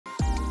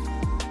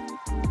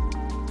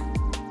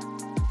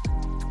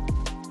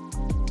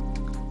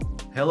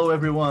Hello,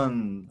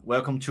 everyone.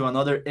 Welcome to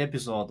another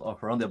episode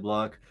of Around the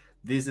Block.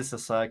 This is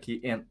Sasaki,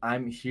 and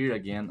I'm here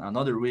again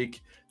another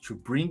week to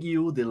bring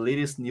you the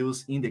latest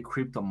news in the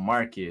crypto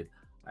market.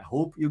 I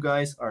hope you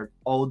guys are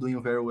all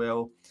doing very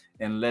well,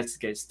 and let's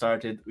get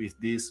started with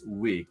this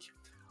week.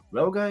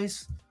 Well,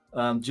 guys,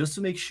 just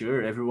to make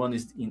sure everyone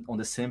is on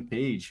the same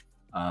page,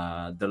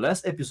 the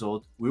last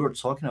episode we were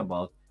talking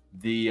about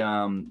the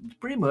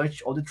pretty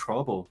much all the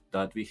trouble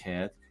that we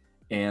had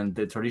and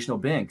the traditional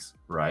banks,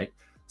 right?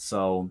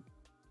 So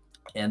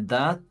and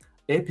that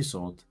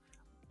episode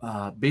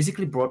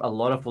basically brought a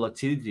lot of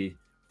volatility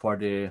for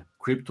the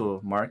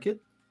crypto market.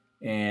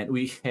 And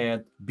we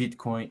had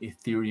Bitcoin,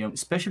 Ethereum,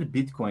 especially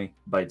Bitcoin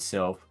by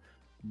itself,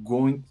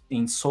 going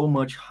in so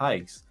much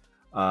hikes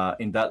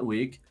in that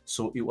week.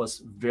 So it was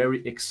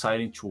very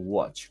exciting to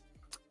watch.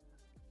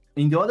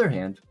 In the other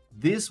hand,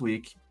 this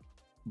week,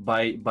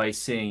 by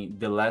saying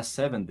the last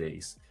 7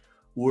 days,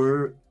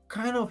 were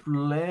kind of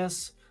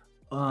less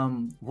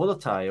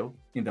volatile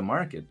in the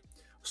market.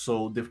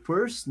 So the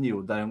first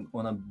news that I'm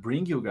gonna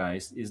bring you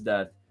guys is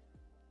that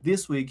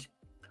this week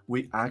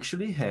we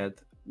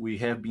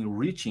have been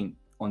reaching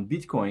on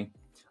Bitcoin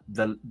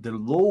the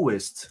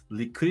lowest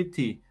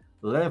liquidity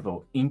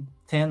level in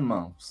 10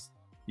 months.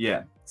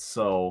 Yeah,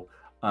 so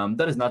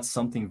that is not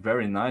something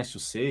very nice to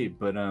say,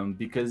 but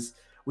because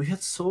we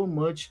had so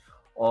much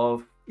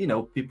of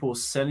people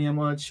selling a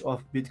much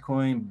of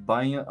Bitcoin,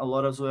 buying a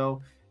lot as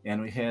well, and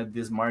we had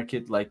this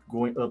market like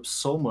going up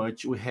so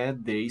much. We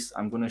had days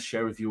I'm gonna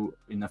share with you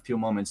in a few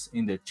moments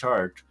in the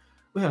chart.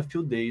 We have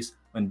few days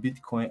when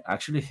Bitcoin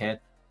actually had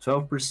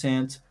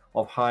 12%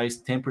 of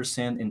highs,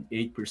 10% and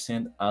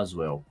 8% as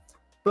well.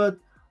 But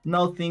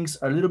now things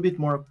are a little bit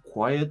more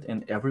quiet,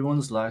 and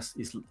everyone's last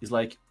is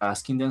like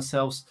asking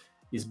themselves,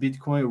 is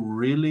Bitcoin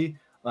really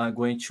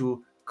going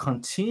to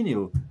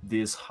continue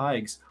these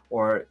hikes,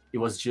 or it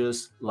was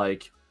just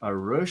like a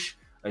rush,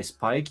 a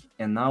spike,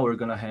 and now we're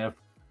gonna have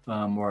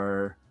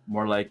more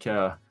like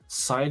a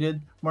sided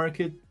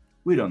market?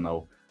 We don't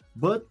know.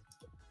 But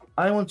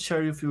I want to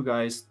share with you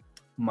guys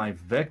my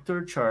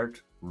vector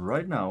chart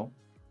right now.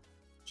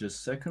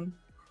 Just a second.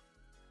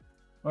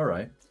 All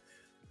right.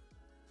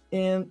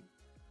 And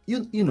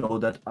you know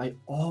that I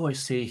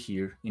always say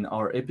here in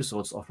our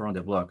episodes of Around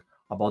the Block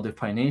about the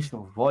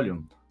financial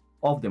volume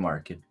of the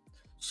market.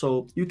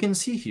 So you can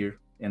see here,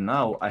 and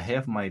now I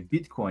have my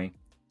Bitcoin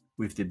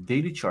with the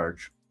daily chart.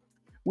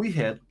 We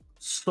had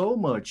so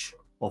much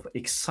of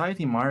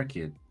exciting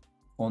market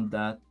on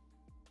that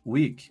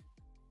week,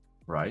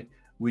 right?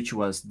 Which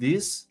was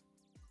this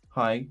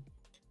high,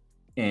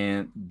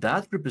 and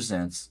that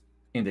represents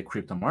in the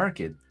crypto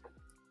market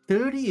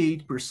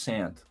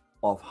 38%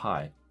 of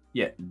high.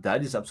 Yeah,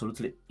 that is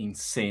absolutely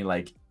insane.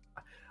 Like,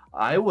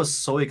 I was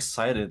so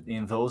excited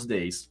in those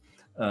days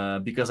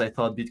because I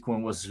thought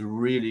Bitcoin was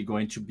really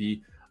going to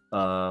be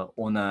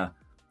on a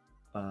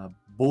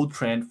bull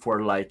trend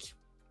for like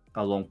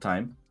a long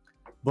time.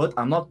 But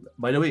I'm not,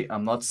 by the way,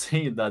 I'm not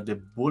saying that the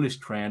bullish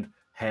trend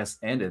has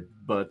ended.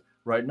 But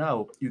right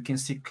now, you can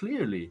see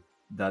clearly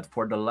that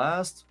for the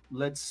last,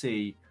 let's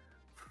say,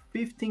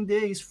 15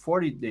 days,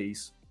 40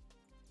 days,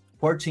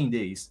 14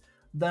 days,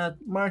 that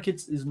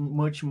markets is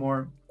much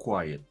more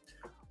quiet.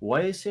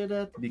 Why I say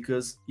that?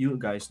 Because you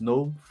guys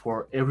know,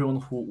 for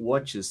everyone who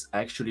watches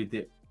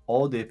actually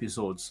all the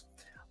episodes,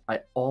 I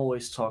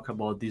always talk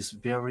about this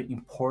very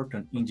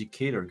important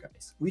indicator,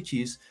 guys, which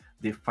is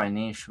the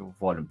financial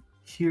volume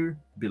here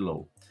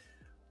below.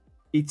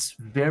 It's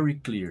very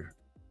clear,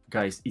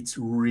 guys, it's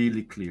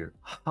really clear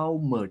how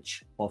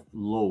much of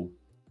low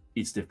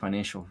is the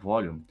financial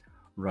volume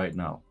right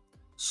now.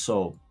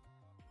 So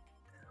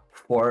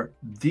for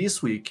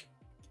this week,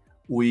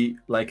 we,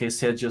 like I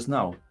said just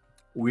now,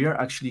 we are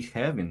actually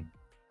having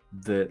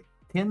the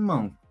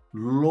 10-month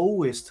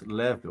lowest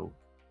level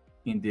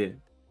in the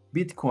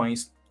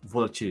Bitcoin's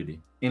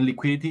volatility and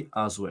liquidity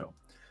as well.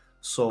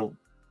 So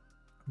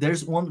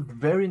there's one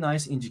very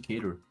nice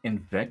indicator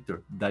and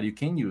vector that you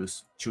can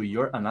use to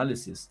your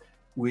analysis,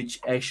 which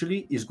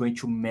actually is going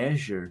to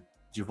measure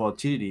the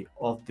volatility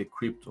of the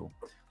crypto.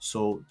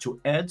 So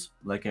to add,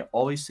 like I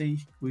always say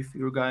with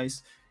you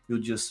guys, you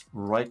just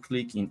right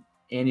click in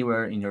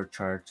anywhere in your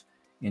chart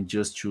and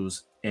just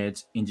choose add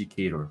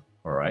indicator.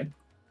 All right.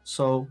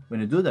 So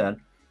when you do that,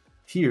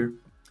 here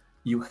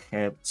you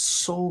have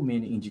so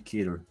many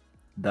indicators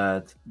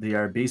that they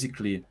are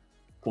basically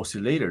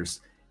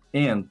oscillators.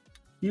 And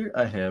here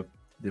I have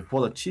the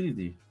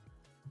volatility,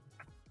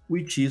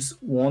 which is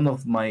one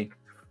of my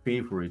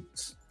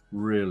favorites,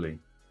 really,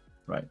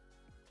 right?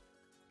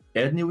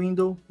 Add new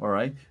window, all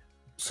right?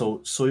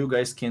 So you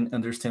guys can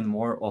understand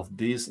more of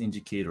this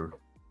indicator.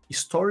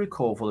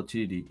 Historical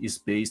volatility is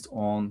based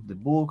on the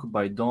book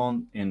by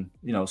Don and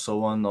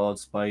so on,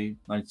 odds by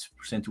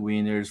 90%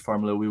 winners,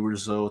 formula will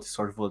result,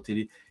 historical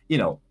volatility,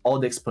 all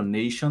the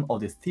explanation of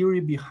the theory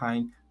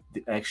behind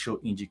the actual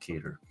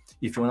indicator.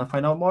 If you want to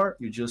find out more,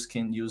 you just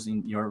can use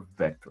in your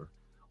vector.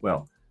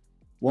 Well,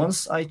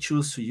 once I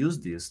choose to use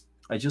this,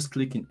 I just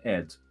click in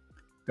add.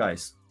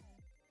 Guys,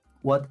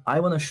 what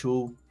I want to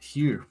show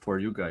here for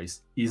you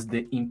guys is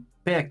the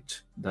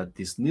impact that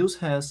this news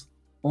has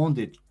on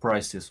the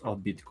prices of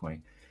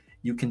Bitcoin.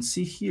 You can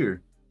see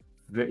here,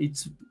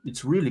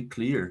 it's really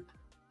clear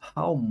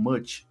how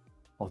much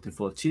of the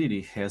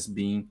volatility has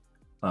been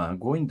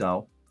going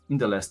down in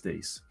the last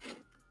days.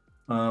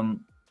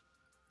 Um,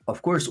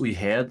 of course, we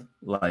had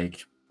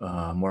like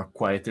more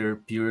quieter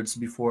periods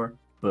before,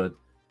 but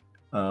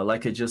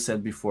like I just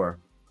said before,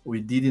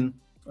 we didn't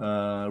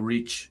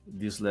reach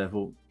this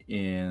level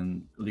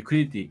in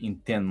liquidity in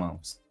 10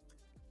 months.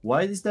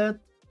 Why is that?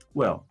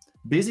 Well,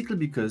 basically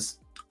because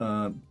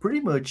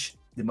pretty much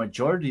the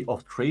majority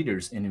of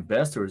traders and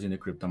investors in the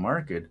crypto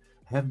market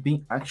have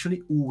been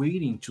actually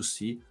waiting to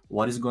see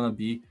what is going to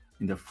be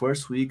in the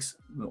first weeks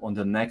on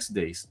the next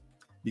days.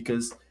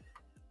 Because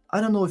I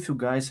don't know if you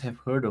guys have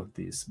heard of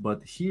this,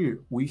 but here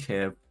we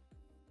have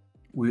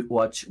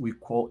what we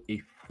call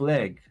a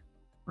flag,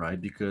 right?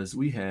 Because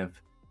we have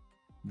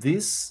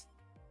this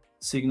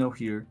signal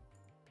here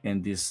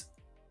and this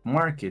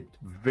market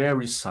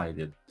very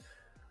sided.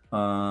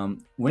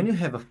 When you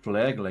have a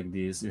flag like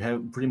this, you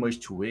have pretty much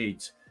to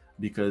wait,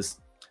 because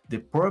the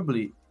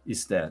probability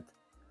is that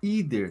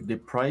either the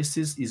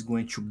prices is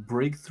going to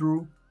break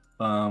through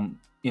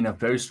in a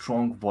very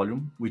strong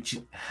volume, which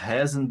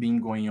hasn't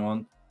been going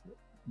on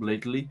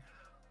lately,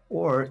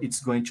 or it's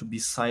going to be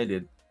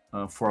sided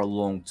for a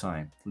long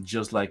time,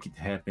 just like it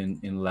happened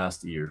in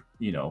last year,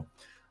 you know.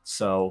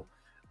 So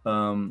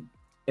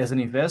as an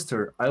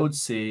investor, I would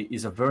say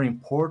is a very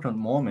important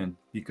moment,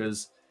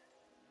 because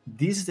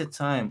this is the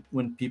time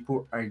when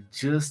people are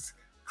just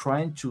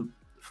trying to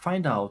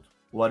find out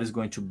what is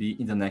going to be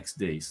in the next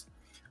days.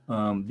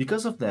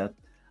 Because of that,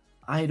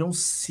 I don't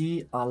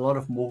see a lot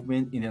of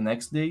movement in the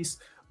next days,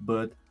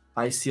 but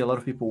I see a lot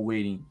of people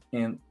waiting.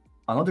 And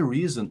another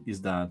reason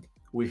is that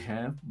we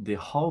have the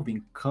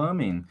halving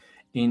coming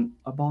in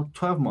about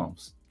 12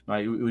 months,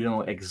 right? We don't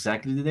know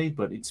exactly the date,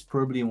 but it's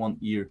probably 1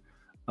 year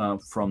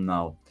from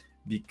now.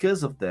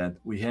 Because of that,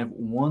 we have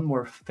one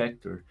more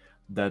factor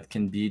that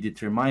can be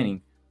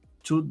determining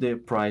to the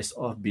price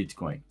of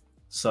Bitcoin.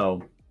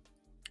 So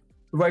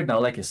right now,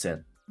 like I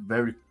said,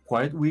 very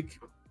quiet week.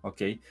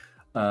 Okay,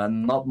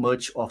 not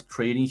much of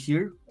trading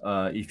here.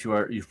 If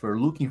you're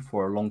looking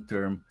for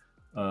long-term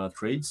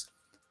trades,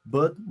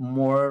 but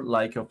more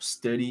like of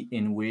study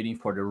and waiting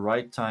for the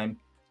right time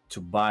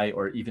to buy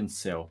or even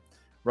sell.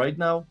 Right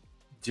now,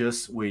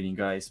 just waiting,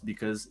 guys,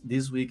 because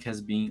this week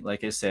has been,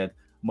 like I said,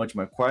 much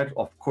more quiet,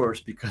 of course,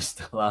 because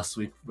the last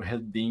week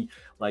had been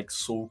like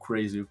so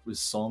crazy with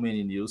so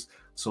many news.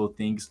 So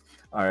things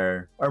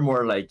are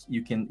more like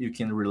you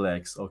can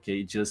relax,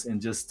 okay, just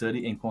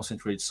study and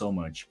concentrate so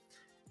much.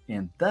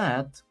 And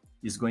that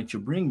is going to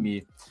bring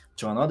me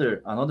to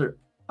another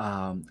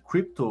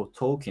crypto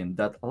token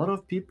that a lot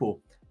of people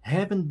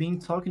haven't been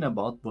talking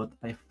about, but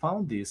I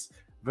found this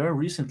very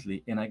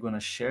recently, and I'm gonna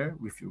share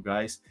with you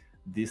guys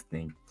this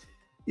thing.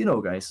 You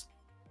know, guys,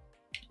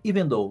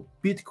 even though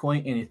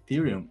Bitcoin and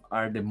Ethereum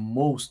are the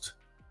most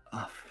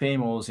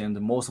famous and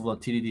the most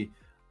volatility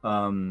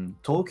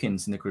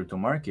tokens in the crypto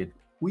market,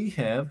 we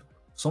have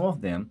some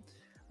of them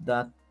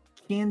that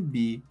can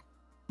be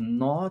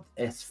not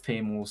as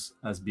famous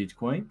as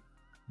Bitcoin,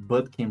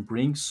 but can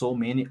bring so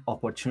many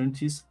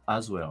opportunities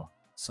as well.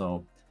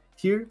 So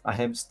here I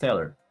have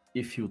Stellar.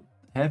 If you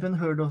haven't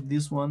heard of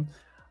this one,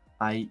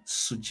 I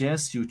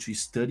suggest you to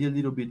study a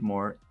little bit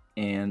more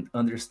and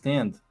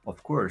understand,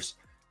 of course,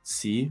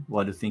 see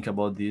what you think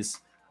about this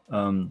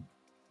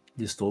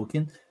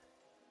token.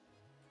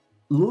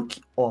 Look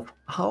of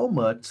how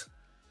much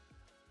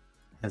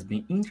has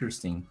been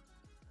interesting.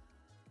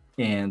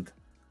 And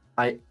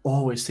I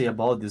always say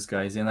about this,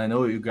 guys, and I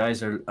know you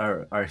guys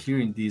are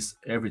hearing this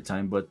every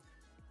time, but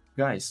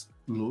guys,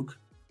 look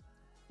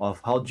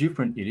of how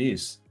different it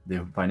is,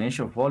 the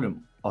financial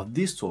volume of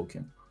this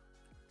token.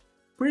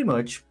 Pretty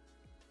much,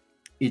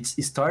 it's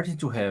starting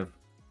to have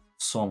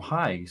some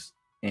highs,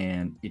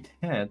 and it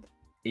had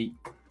a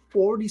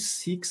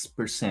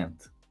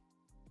 46%.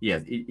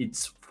 Yes,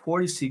 it's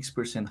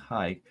 46%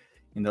 high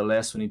in the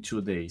last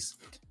 22 days.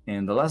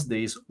 And the last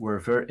days were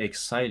very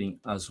exciting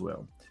as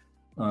well.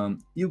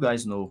 You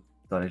guys know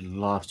that I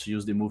love to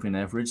use the moving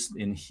average.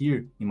 And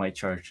here in my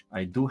chart,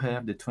 I do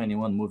have the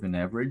 21 moving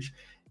average,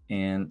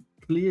 and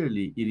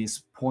clearly it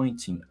is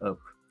pointing up,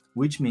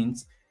 which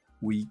means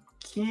we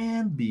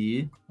can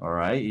be, all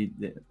right,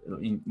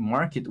 in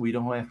market, we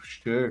don't have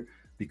sure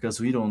because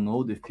we don't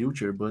know the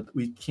future, but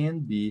we can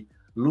be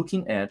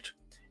looking at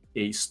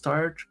a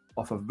start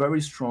of a very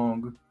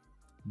strong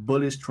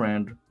bullish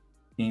trend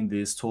in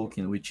this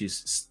token, which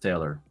is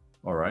Stellar.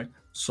 All right.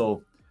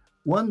 So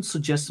one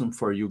suggestion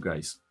for you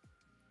guys,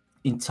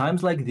 in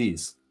times like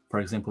this, for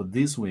example,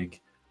 this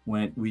week,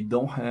 when we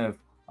don't have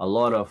a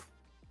lot of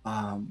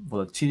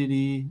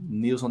volatility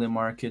news on the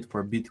market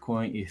for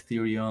Bitcoin,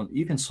 Ethereum,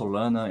 even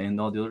Solana and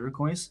all the other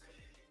coins,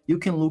 you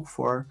can look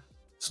for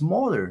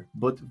smaller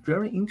but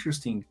very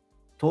interesting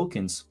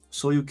tokens,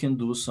 so you can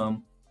do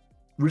some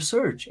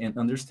research and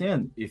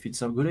understand if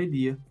it's a good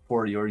idea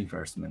for your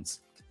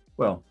investments.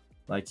 Well,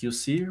 like you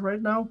see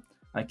right now,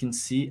 I can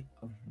see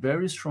a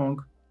very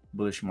strong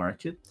bullish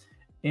market,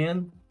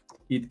 and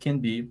it can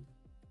be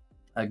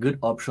a good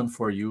option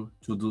for you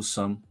to do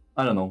some,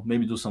 I don't know,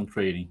 maybe do some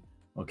trading.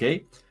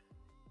 Okay.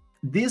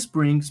 This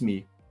brings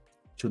me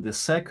to the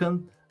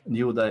second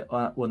news that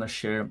I want to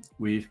share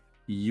with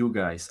you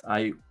guys.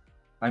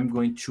 I'm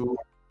going to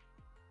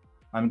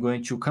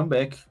come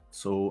back.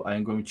 So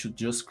I'm going to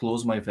just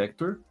close my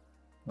vector.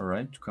 All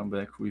right, to come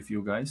back with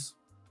you guys.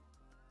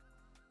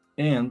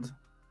 And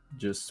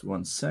just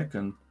 1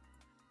 second.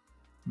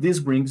 This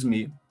brings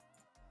me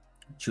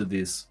to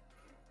this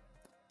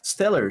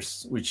Stellar,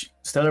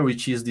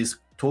 which is this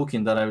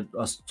token that I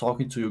was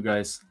talking to you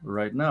guys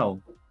right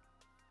now,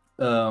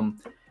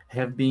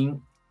 have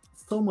been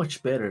so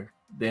much better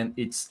than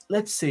its,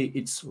 let's say,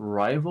 its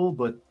rival,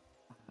 but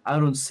I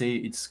don't say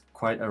it's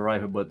quite a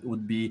rival, but it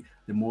would be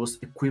the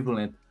most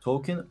equivalent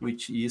token,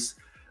 which is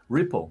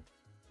Ripple.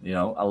 You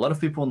know, a lot of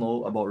people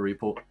know about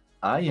Ripple.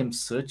 I am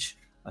such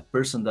a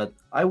person that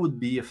I would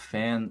be a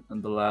fan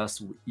in the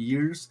last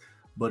years,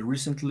 but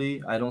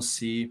recently I don't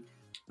see.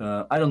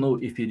 I don't know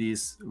if it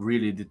is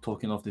really the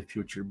token of the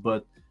future,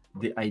 but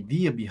the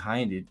idea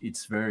behind it,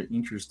 it's very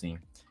interesting,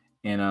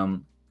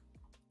 and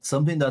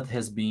something that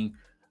has been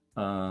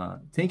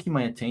taking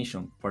my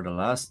attention for the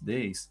last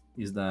days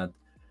is that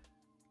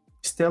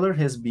Stellar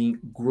has been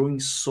growing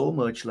so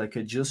much, like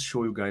I just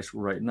show you guys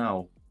right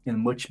now, and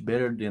much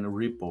better than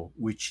Ripple,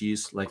 which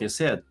is, like I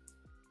said,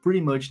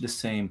 pretty much the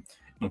same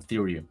in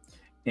theory.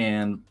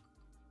 And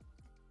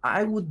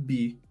I would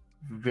be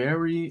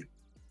very,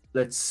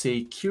 let's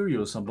say,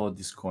 curious about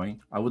this coin.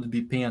 I would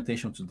be paying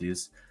attention to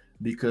this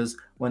because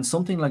when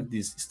something like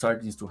this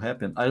starts to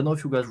happen, I don't know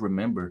if you guys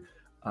remember,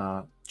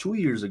 2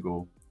 years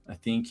ago, I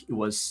think it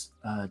was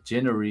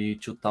January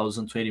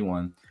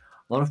 2021.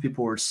 A lot of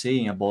people were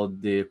saying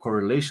about the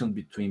correlation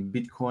between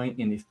Bitcoin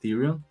and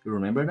Ethereum. You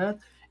remember that?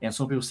 And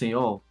some people say,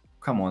 "Oh,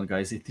 come on,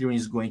 guys, Ethereum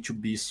is going to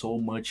be so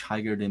much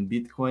higher than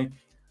Bitcoin."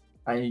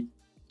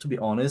 To be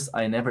honest,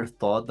 I never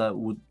thought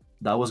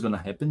that was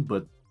gonna happen,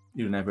 but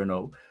you never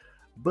know.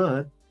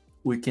 But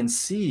we can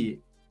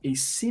see a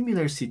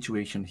similar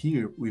situation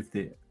here with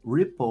the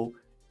Ripple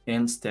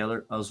and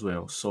Stellar as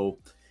well. So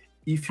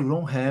if you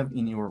don't have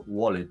in your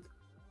wallet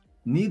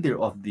neither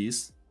of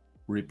these,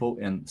 Ripple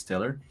and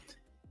Stellar,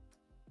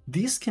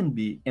 this can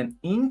be an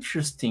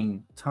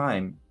interesting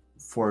time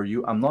for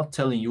you. I'm not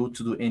telling you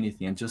to do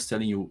anything. I'm just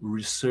telling you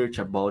research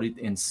about it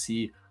and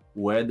see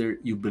whether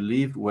you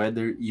believe,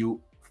 whether you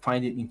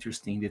find it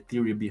interesting, the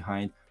theory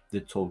behind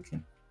the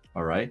token.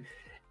 All right.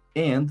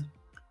 And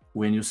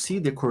when you see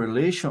the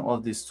correlation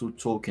of these two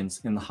tokens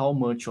and how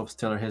much of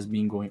Stellar has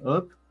been going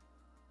up,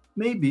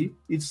 maybe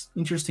it's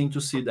interesting to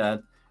see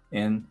that.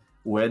 And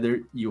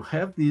whether you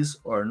have this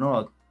or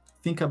not,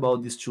 think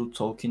about these two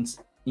tokens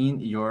in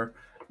your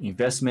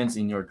investments,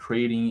 in your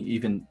trading,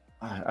 even,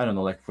 I don't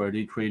know, like for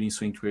day trading,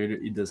 swing trader,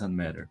 it doesn't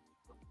matter.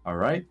 All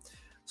right.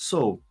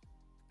 So,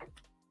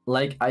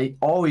 like I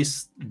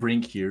always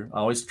bring here, I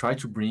always try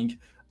to bring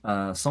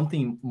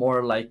something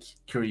more like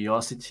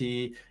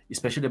curiosity,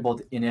 especially about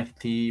the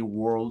NFT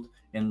world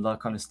and that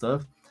kind of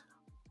stuff.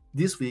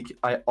 This week,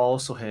 I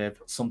also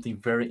have something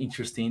very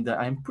interesting that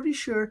I'm pretty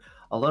sure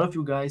a lot of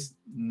you guys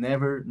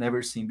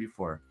never seen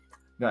before.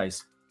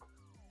 Guys,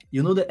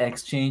 you know the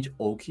exchange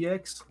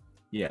OKX?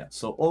 Yeah,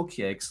 so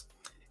OKX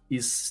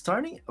is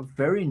starting a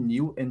very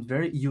new and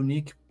very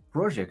unique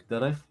project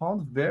that I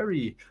found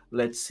very,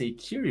 let's say,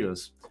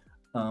 curious.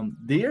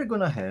 They are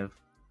gonna have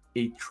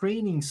a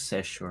training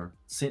session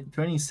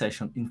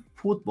in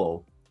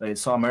football.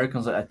 So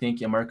Americans, I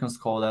think Americans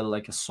call that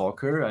like a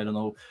soccer. I don't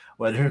know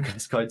whether you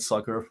guys call it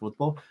soccer or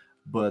football,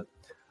 but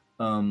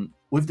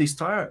with the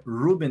star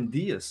Ruben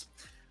Diaz.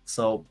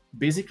 So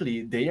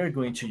basically, they are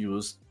going to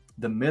use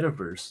the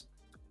metaverse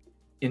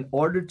in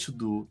order to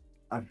do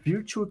a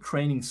virtual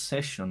training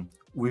session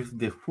with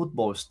the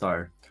football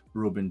star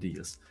Ruben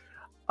Diaz.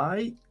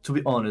 To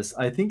be honest,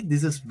 I think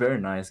this is very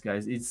nice,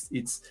 guys.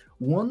 It's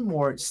one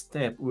more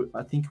step.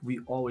 I think we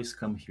always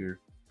come here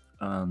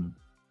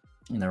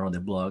in around the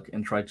blog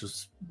and try to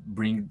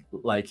bring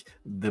like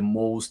the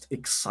most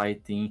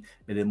exciting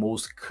and the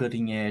most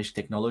cutting edge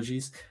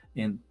technologies,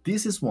 and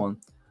this is one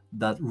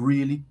that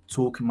really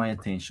took my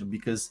attention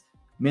because,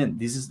 man,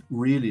 this is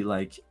really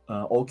like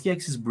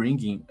OKX is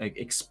bringing an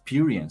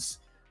experience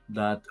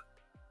that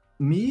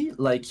me,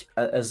 like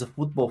as a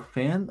football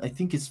fan, I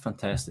think it's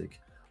fantastic.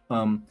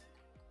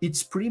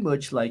 It's pretty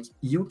much like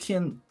you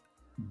can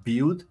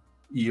build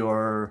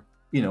your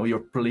your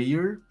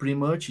player pretty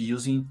much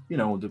using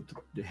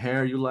the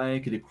hair you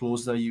like, the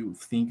clothes that you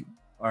think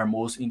are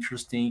most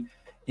interesting,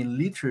 and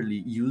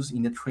literally use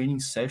in a training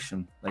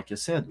session, like I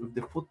said, with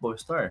the football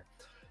star.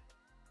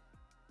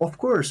 Of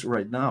course,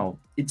 right now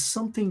it's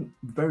something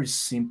very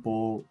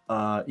simple.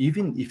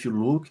 Even if you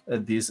look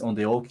at this on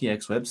the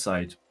OKX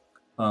website,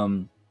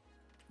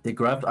 the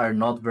graphs are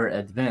not very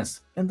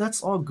advanced, and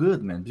that's all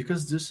good, man,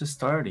 because this is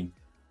starting,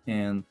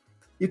 and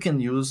you can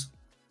use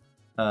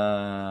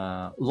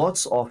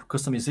lots of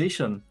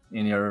customization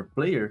in your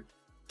player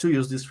to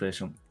use this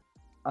version.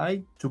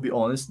 I, to be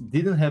honest,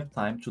 didn't have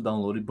time to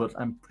download it, but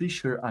I'm pretty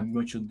sure I'm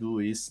going to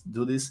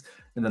do this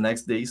in the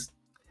next days.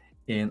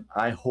 and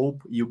I hope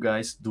you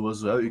guys do as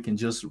well. You can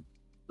just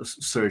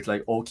search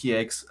like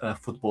OKX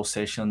football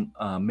session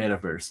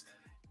metaverse,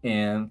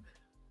 and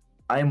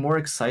I'm more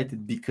excited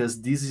because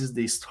this is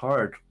the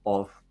start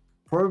of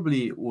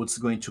probably what's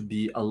going to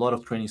be a lot of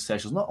training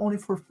sessions, not only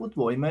for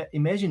football.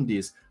 Imagine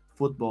this: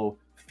 football,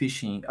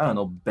 fishing, I don't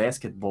know,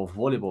 basketball,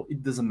 volleyball, it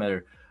doesn't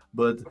matter.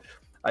 But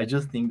I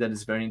just think that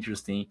it's very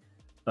interesting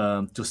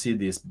to see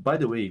this. By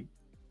the way,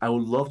 I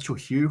would love to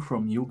hear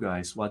from you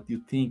guys what you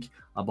think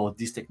about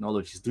these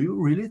technologies. Do you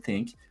really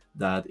think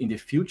that in the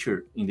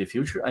future,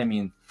 I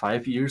mean,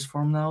 5 years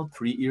from now,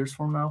 3 years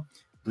from now,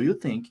 do you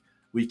think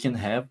we can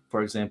have,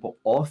 for example,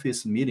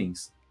 office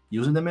meetings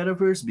using the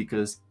metaverse?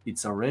 Because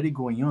it's already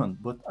going on,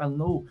 but I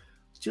know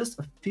just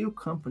a few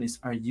companies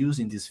are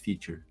using this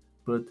feature.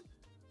 But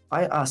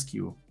I ask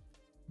you,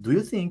 do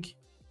you think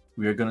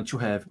we are going to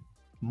have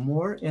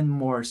more and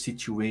more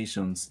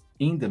situations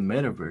in the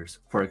metaverse?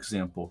 For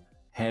example,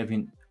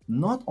 having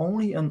not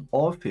only an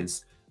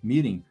office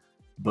meeting,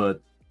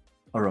 but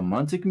a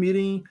romantic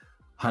meeting,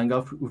 hang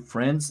out with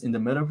friends in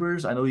the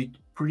metaverse. I know it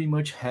pretty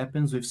much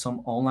happens with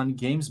some online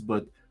games,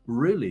 but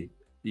really,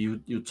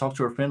 you talk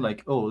to your friend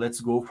like, oh,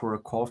 let's go for a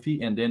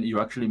coffee, and then you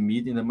actually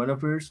meet in the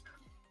metaverse.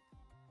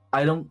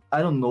 I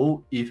don't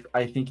know if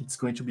I think it's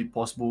going to be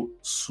possible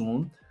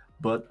soon,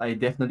 but I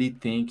definitely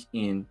think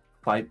in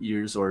 5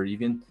 years or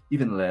even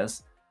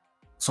less,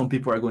 some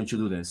people are going to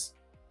do this.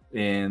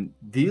 And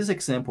this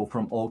example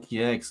from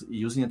OKX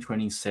using a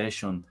training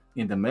session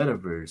in the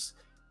metaverse,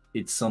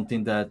 it's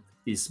something that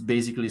is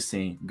basically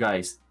saying,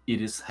 guys,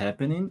 it is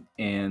happening,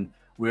 and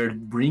we're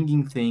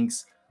bringing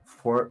things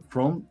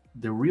from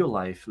the real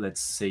life,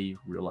 let's say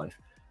real life,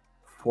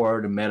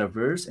 for the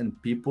metaverse,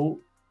 and people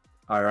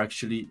are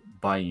actually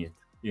buying it.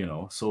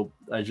 So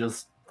I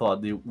just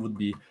thought it would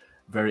be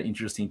very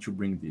interesting to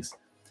bring this.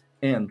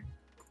 And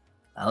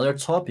another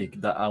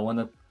topic that I want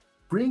to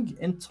bring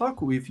and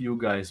talk with you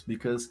guys,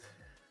 because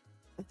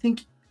I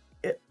think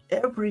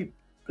every,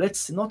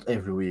 let's not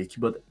every week,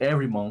 but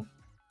every month,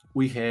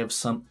 we have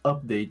some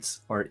updates,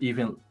 or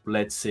even,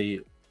 let's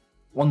say,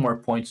 one more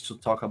point to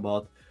talk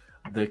about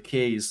the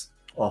case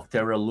of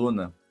Terra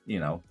Luna.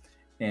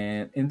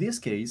 And in this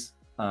case,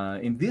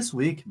 in this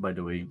week, by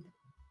the way,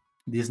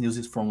 this news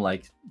is from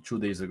like 2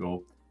 days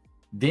ago.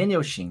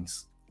 Daniel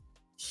Shins,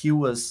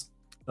 his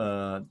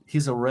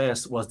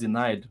arrest was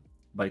denied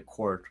by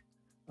court.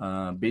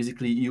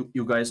 Basically,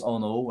 you guys all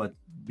know what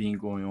been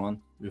going on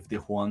with the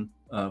Juan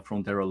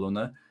from Terra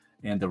Luna,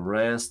 and the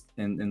rest,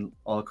 and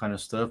all kind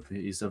of stuff.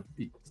 It's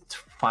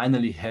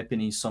finally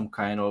happening. Some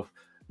kind of,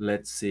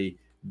 let's say,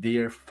 they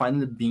are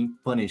finally being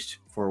punished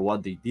for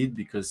what they did,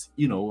 because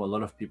a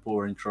lot of people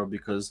were in trouble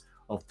because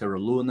of Terra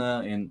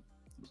Luna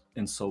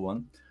and so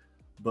on.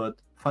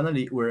 But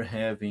finally, we're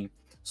having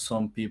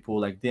some people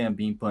like them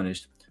being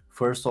punished.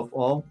 First of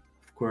all,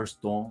 of course,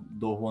 Don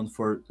Juan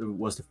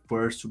was the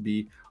first to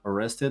be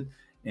arrested,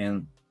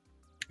 and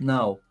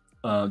now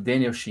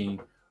Daniel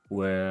Shin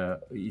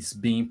is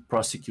being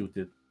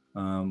prosecuted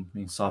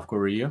in South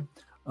Korea.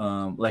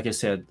 Like I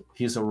said,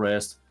 his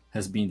arrest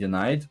has been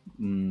denied,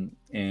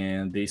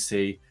 and they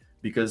say,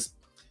 because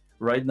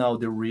right now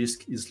the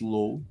risk is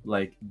low.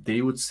 Like,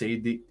 they would say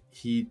that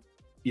he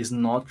is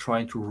not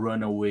trying to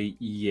run away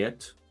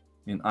yet,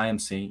 and I am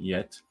saying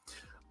yet,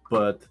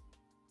 but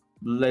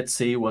let's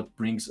say what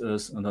brings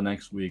us in the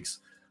next weeks.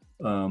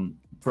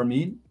 For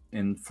me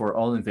and for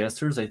all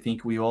investors, I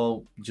think we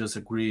all just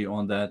agree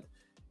on that.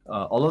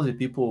 All of the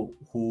people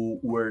who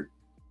were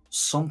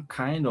some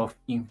kind of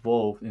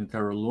involved in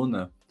Terra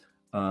Luna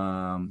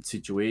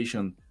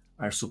situation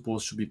are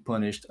supposed to be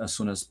punished as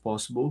soon as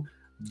possible,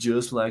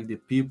 just like the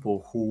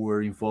people who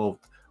were involved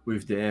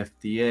with the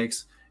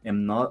FTX.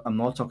 I'm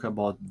not talking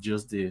about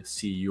just the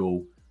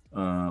CEO.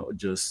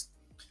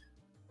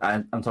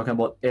 I'm talking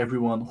about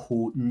everyone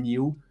who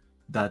knew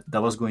that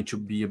was going to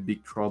be a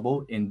big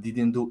trouble and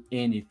didn't do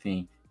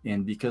anything.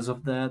 And because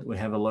of that, we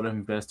have a lot of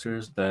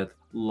investors that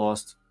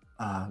lost,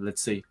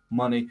 let's say,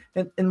 money.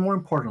 And more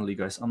importantly,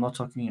 guys, I'm not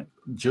talking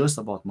just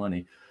about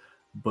money,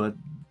 but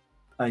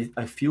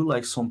I feel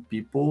like some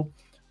people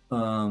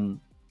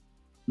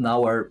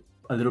now are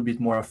a little bit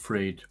more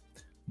afraid.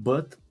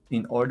 But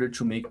in order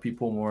to make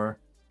people more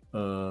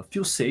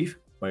feel safe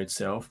by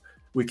itself,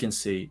 we can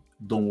say,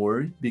 don't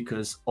worry,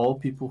 because all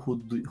people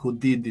who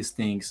did these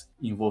things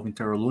involving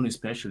Terra Luna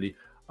especially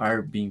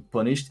are being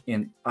punished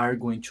and are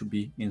going to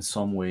be in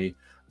some way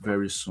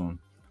very soon.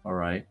 All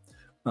right.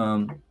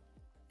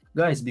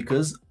 Guys,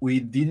 because we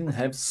didn't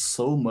have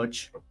so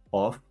much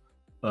of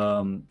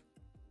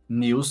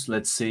news,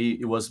 let's say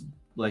it was,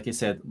 like I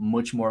said,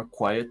 much more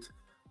quiet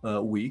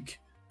week.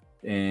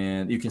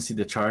 And you can see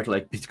the chart,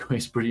 like Bitcoin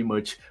is pretty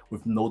much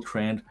with no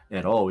trend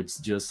at all. It's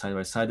just side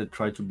by side that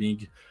try to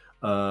be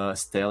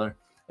stellar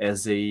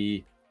as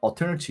a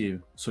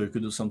alternative, so you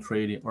could do some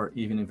trading or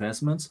even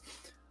investments.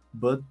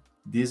 But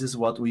this is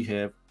what we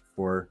have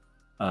for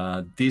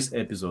this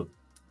episode.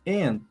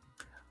 And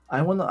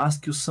I want to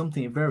ask you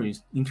something very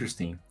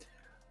interesting.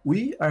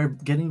 We are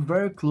getting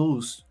very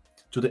close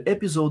to the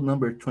episode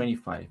number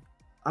 25.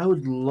 I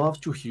would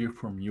love to hear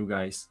from you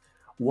guys.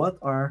 what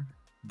are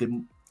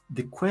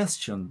the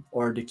question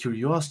or the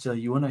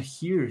curiosity you want to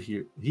hear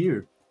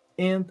here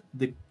and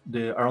the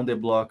Around the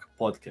Block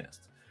podcast.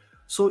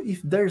 So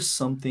if there's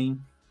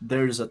something,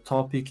 there's a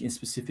topic in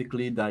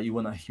specifically that you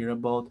want to hear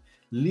about,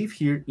 leave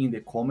here in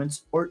the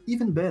comments, or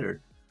even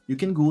better, you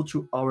can go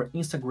to our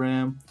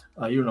Instagram,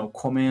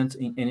 comment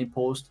in any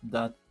post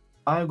that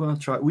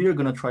we are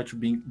gonna try to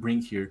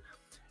bring here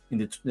in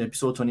the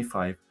episode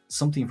 25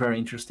 something very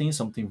interesting,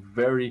 something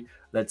very,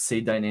 let's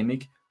say,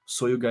 dynamic,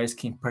 so you guys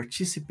can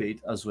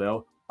participate as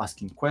well,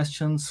 asking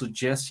questions,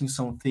 suggesting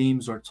some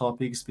themes or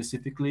topics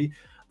specifically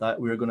that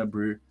we're gonna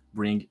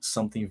bring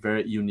something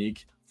very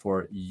unique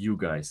for you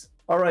guys.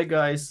 All right,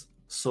 guys.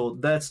 So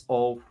that's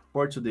all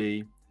for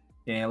today.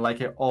 And like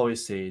I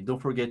always say,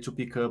 don't forget to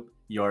pick up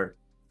your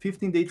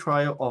 15-day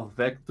trial of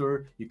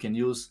Vector. You can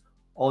use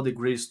all the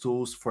greatest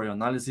tools for your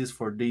analysis,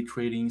 for day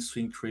trading,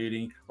 swing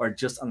trading, or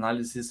just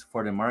analysis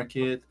for the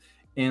market.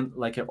 And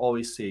like I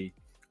always say,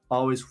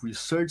 always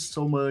research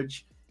so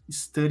much,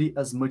 study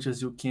as much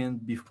as you can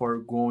before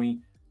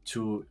going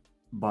to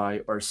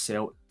buy or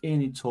sell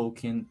any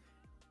token,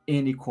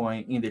 any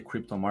coin in the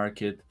crypto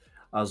market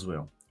as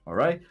well. All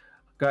right,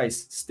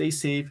 guys, stay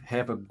safe,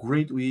 have a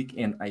great week,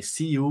 and I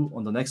see you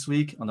on the next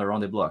week on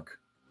Around the Block.